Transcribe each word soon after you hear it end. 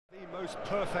Most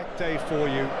perfect day for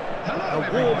you. Hello,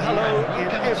 A warm hello in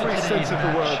every sense of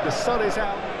the word. The sun is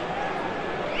out.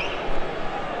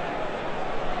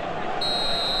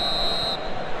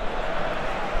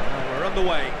 Now we're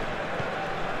underway.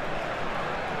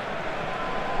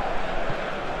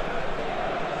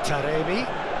 Taremi.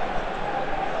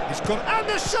 He's got, and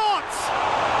the shot!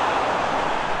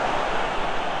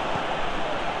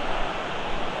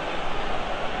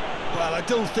 Well, I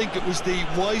don't think it was the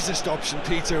wisest option,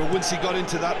 Peter, once he got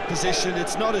into that position.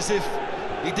 It's not as if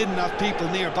he didn't have people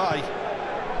nearby.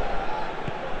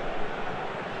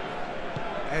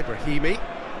 Brahimi.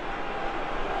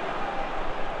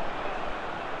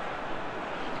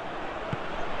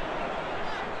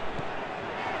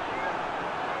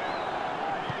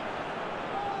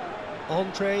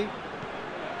 Andre.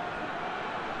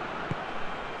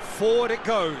 Forward it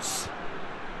goes.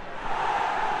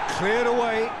 Cleared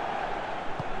away.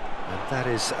 And that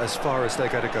is as far as they're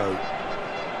going to go.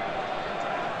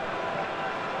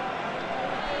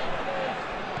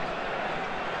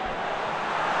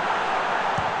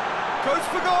 Goes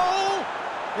for goal!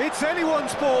 It's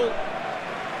anyone's ball.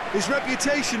 His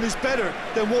reputation is better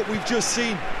than what we've just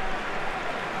seen.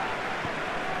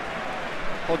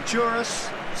 Honduras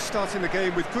starting the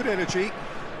game with good energy,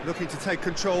 looking to take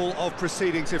control of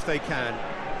proceedings if they can.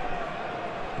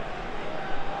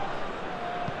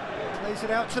 Plays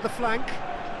it out to the flank.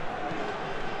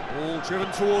 Ball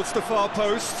driven towards the far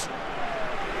post.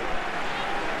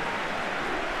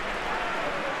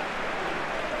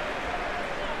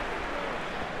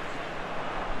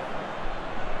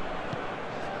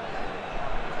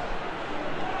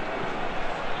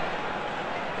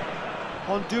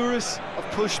 Honduras have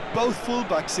pushed both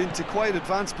fullbacks into quite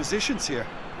advanced positions here.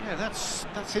 Yeah, that's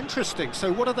interesting.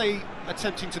 So what are they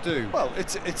attempting to do? Well,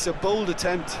 it's a bold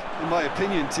attempt, in my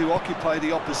opinion, to occupy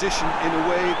the opposition in a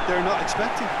way they're not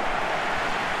expecting.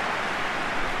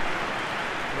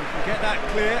 We can get that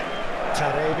clear.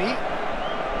 Taremi.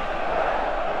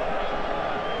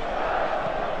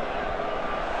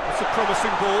 That's a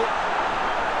promising ball.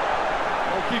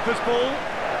 Goalkeeper's ball.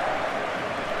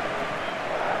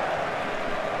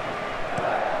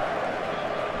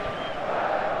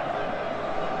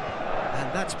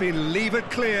 That's been levered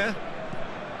clear.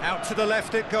 Out to the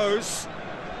left it goes.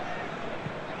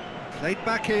 Played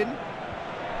back in. The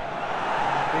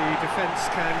defence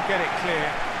can get it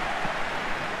clear.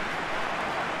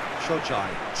 Shojai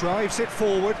drives it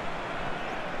forward.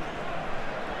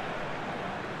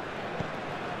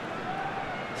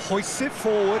 Hoists it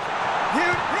forward.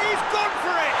 He's gone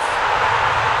for it!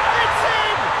 It's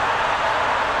in!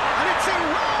 And it's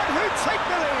Iran who take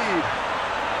the lead.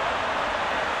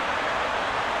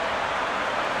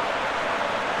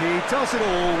 He does it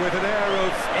all with an air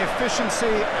of efficiency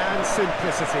and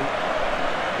simplicity.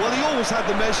 Well, he always had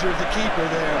the measure of the keeper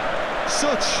there.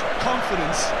 Such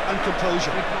confidence and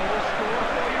composure.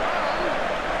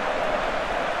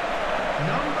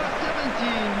 Number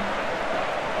 17,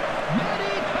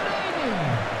 Tedi.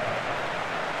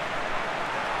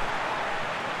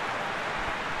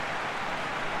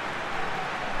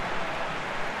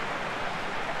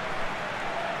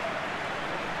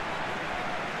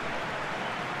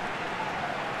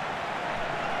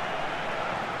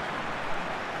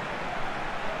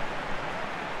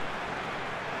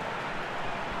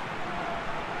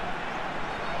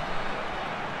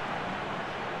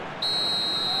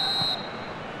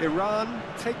 Iran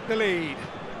take the lead.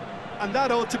 And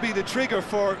that ought to be the trigger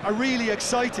for a really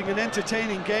exciting and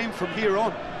entertaining game from here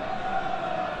on.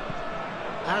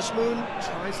 Azmoun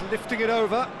tries lifting it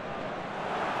over.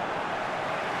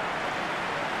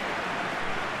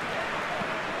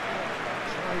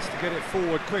 Tries to get it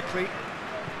forward quickly.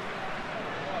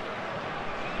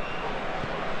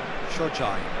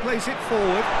 Shojai plays it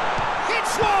forward.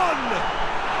 Hits one!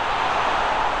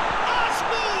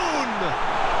 Azmoun!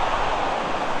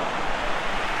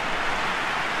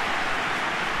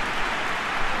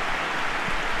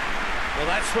 Well,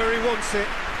 that's where he wants it.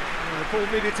 The ball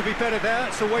needed to be better there.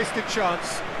 It's a wasted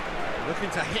chance.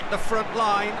 Looking to hit the front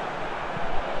line.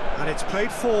 And it's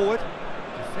played forward.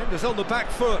 Defenders on the back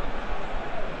foot.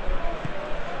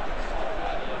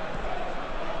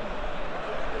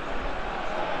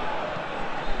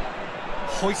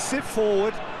 Hoists it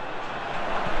forward.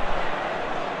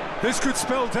 This could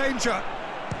spell danger.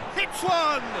 Hits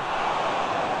one!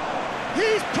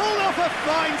 He's pulled off a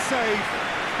fine save.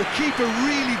 The keeper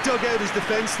really dug out his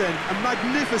defence then, a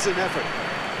magnificent effort.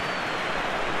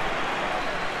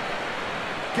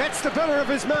 Gets the better of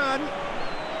his man.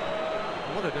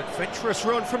 What an adventurous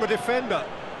run from a defender.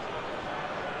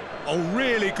 Oh,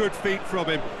 really good feet from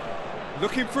him.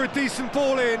 Looking for a decent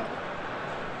ball in.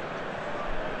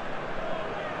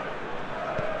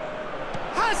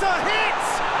 has a hit!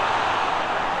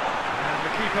 And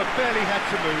the keeper barely had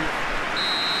to move.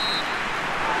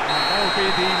 And that'll be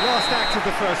the last act of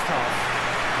the first half.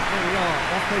 And there we are,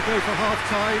 off they go for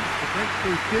half-time. The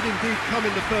breakthrough did indeed come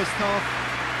in the first half,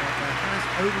 but there has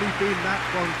only been that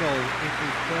one goal. It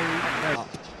is very up.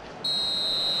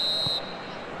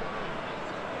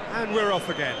 And we're off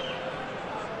again.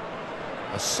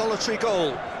 A solitary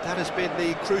goal, that has been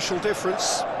the crucial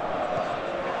difference.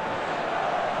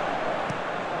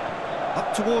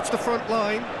 Up towards the front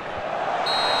line.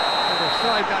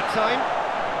 Offside that time.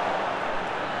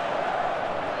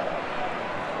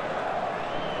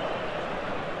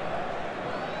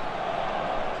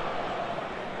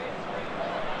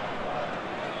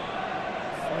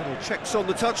 Final checks on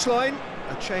the touchline.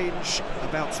 A change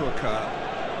about to occur.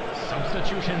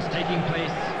 Substitutions taking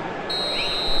place.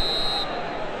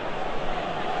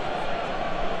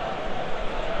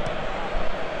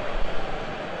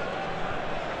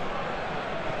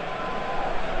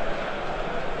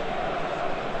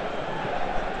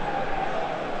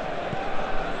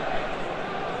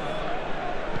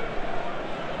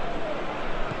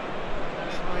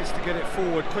 Tries to get it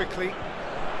forward quickly.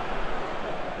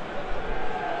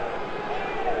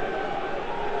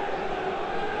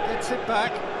 Gets it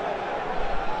back.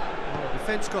 Well,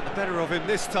 defence got the better of him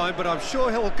this time, but I'm sure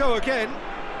he'll go again.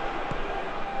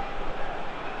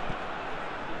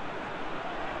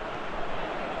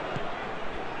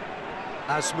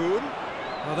 Azmoun.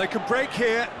 Well, they can break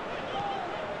here.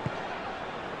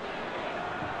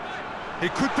 He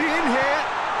could be in here.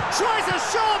 Tries a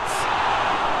shot!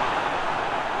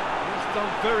 He's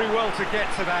done very well to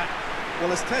get to that.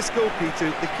 Well, as tests go,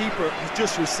 Peter, the keeper has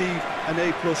just received an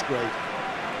A+ grade.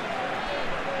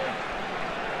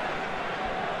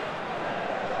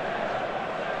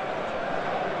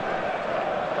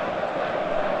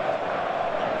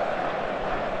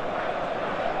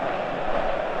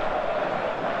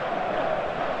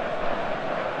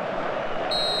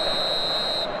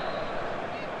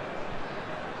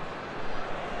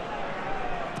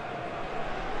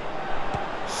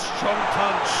 Strong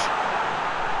punch.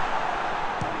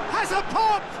 Has a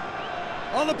pop!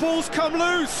 Oh, the ball's come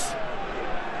loose.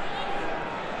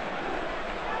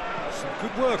 Some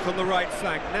good work on the right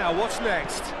flank. Now, what's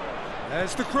next?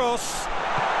 There's the cross.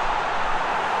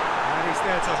 And he's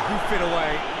there to hoof it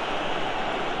away.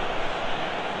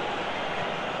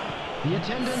 The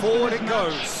attendance Forward for this it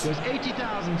match goes. was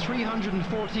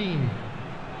 80,314.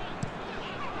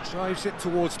 Drives it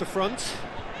towards the front.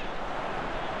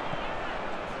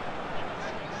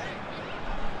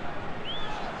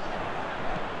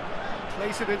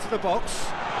 Plays it into the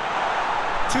box.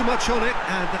 Too much on it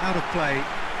and out of play.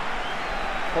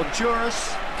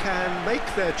 Honduras can make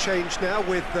their change now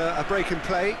with a break in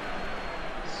play.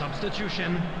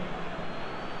 Substitution.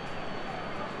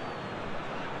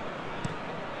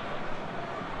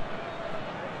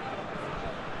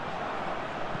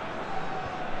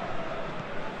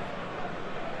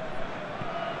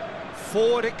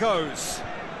 Forward it goes.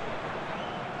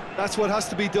 That's what has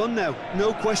to be done now,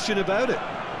 no question about it.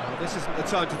 Well, this isn't the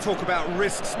time to talk about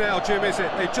risks now, Jim, is it?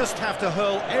 They just have to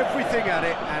hurl everything at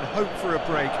it and hope for a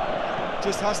break.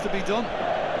 Just has to be done.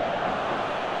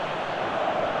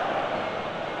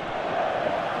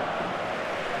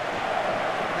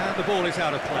 And the ball is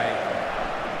out of play.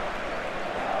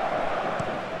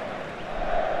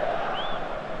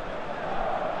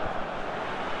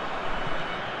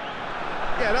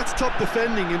 Yeah, that's top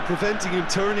defending and preventing him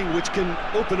turning, which can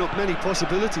open up many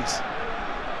possibilities.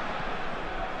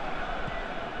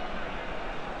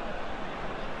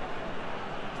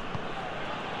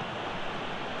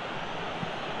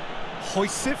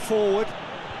 Hoists it forward,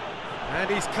 and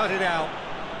he's cut it out.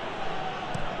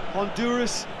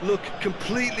 Honduras look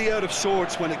completely out of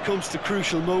sorts when it comes to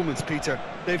crucial moments, Peter.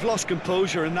 They've lost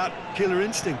composure and that killer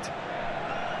instinct.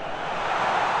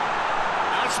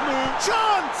 Azmoun,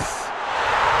 chance!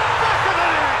 Back of the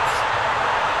net!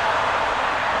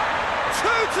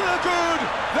 Two to the good!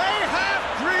 They have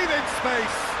breathing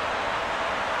space!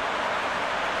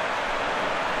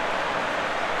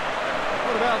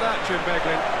 What about that, Jim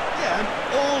Beglin? Yeah, and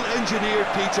all engineered,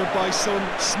 Peter, by some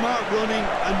smart running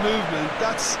and movement.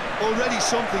 That's already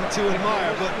something to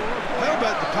admire, but how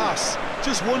about the pass?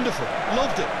 Just wonderful,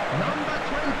 loved it. Number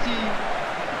 20.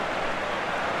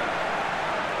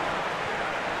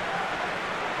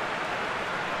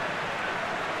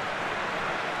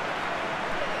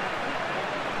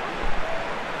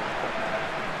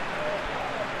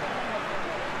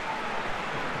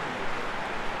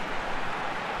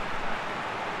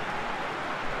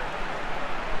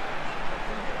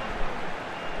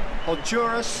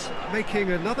 Honduras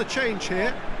making another change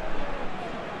here.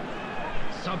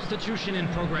 Substitution in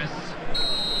progress.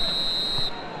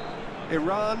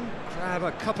 Iran grab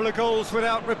a couple of goals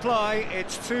without reply.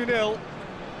 It's 2-0.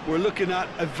 We're looking at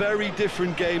a very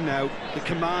different game now. The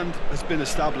command has been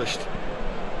established.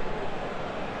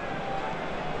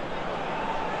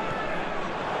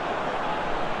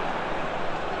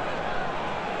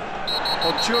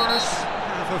 Honduras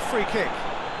have a free kick.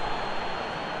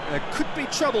 There could be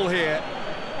trouble here.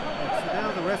 But for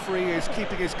now, the referee is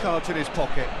keeping his cards in his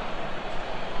pocket.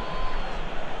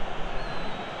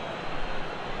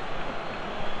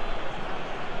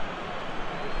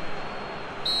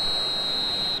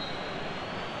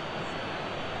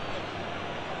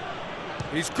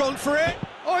 He's gone for it.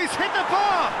 Oh, he's hit the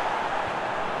bar!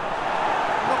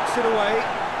 Knocks it away.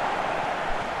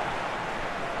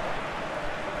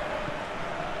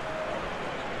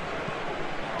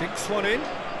 Dinks one in.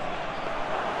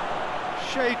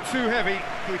 Shade too heavy.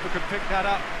 Keeper can pick that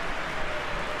up.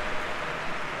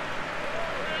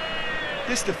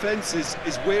 This defence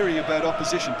is wary about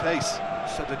opposition pace.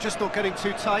 So they're just not getting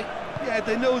too tight. Yeah,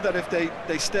 they know that if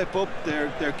they step up,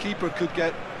 their keeper could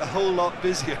get a whole lot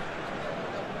busier.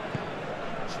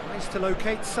 Tries to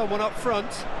locate someone up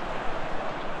front.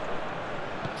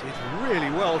 Did really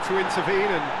well to intervene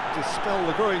and dispel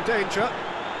the growing danger.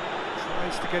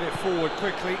 Tries to get it forward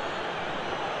quickly.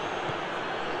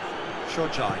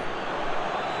 Shojai.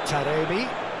 Taremi.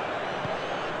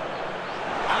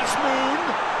 Asmoon.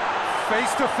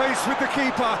 Face to face with the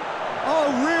keeper.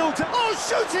 Oh,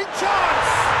 shooting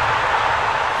chance!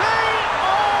 They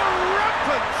are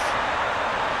rampant!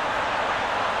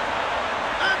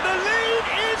 And the lead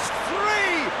is 3!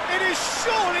 It is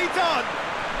surely done!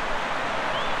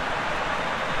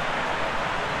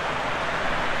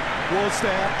 Was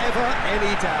there ever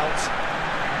any doubt?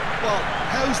 Well,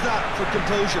 how's that for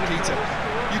composure, Peter?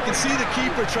 You can see the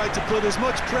keeper tried to put as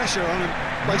much pressure on him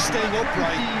by staying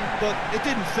upright, but it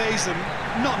didn't faze him,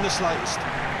 not in the slightest.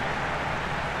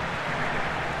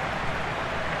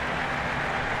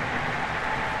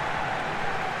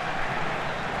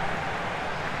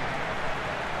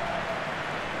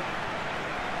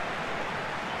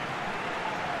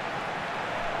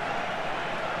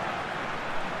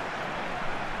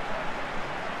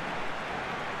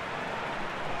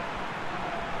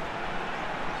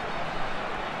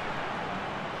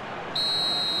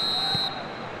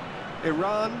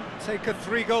 Iran take a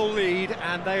 3-goal lead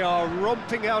and they are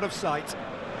romping out of sight.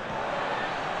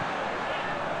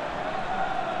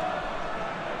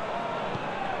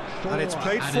 And it's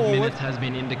played forward. Minute has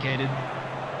been indicated.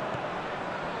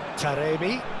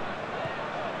 Taremi.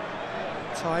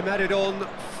 Time added on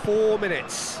 4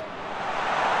 minutes.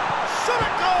 Shot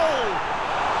at goal!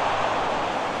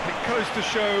 It goes to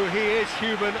show he is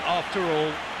human after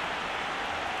all.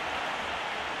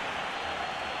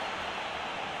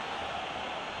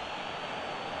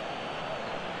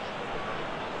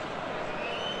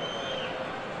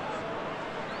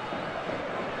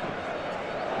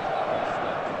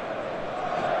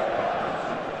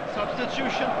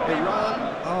 Iran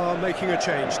are making a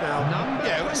change now.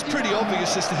 Yeah, it was pretty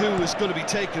obvious as to who was going to be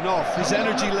taken off. His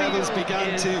energy levels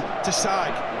began to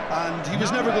sag, and he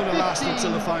was never going to last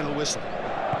until the final whistle.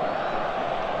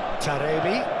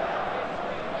 Taremi.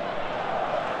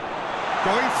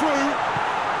 Going through.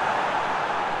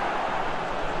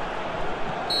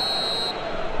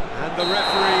 And the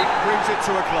referee brings it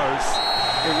to a close.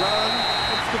 Iran,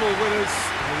 comfortable winners,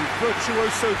 a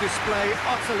virtuoso display,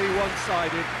 utterly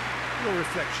one-sided. Your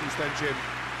reflections then, Jim?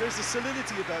 There's a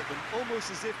solidity about them, almost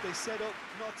as if they set up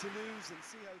not to lose and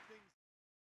see how things...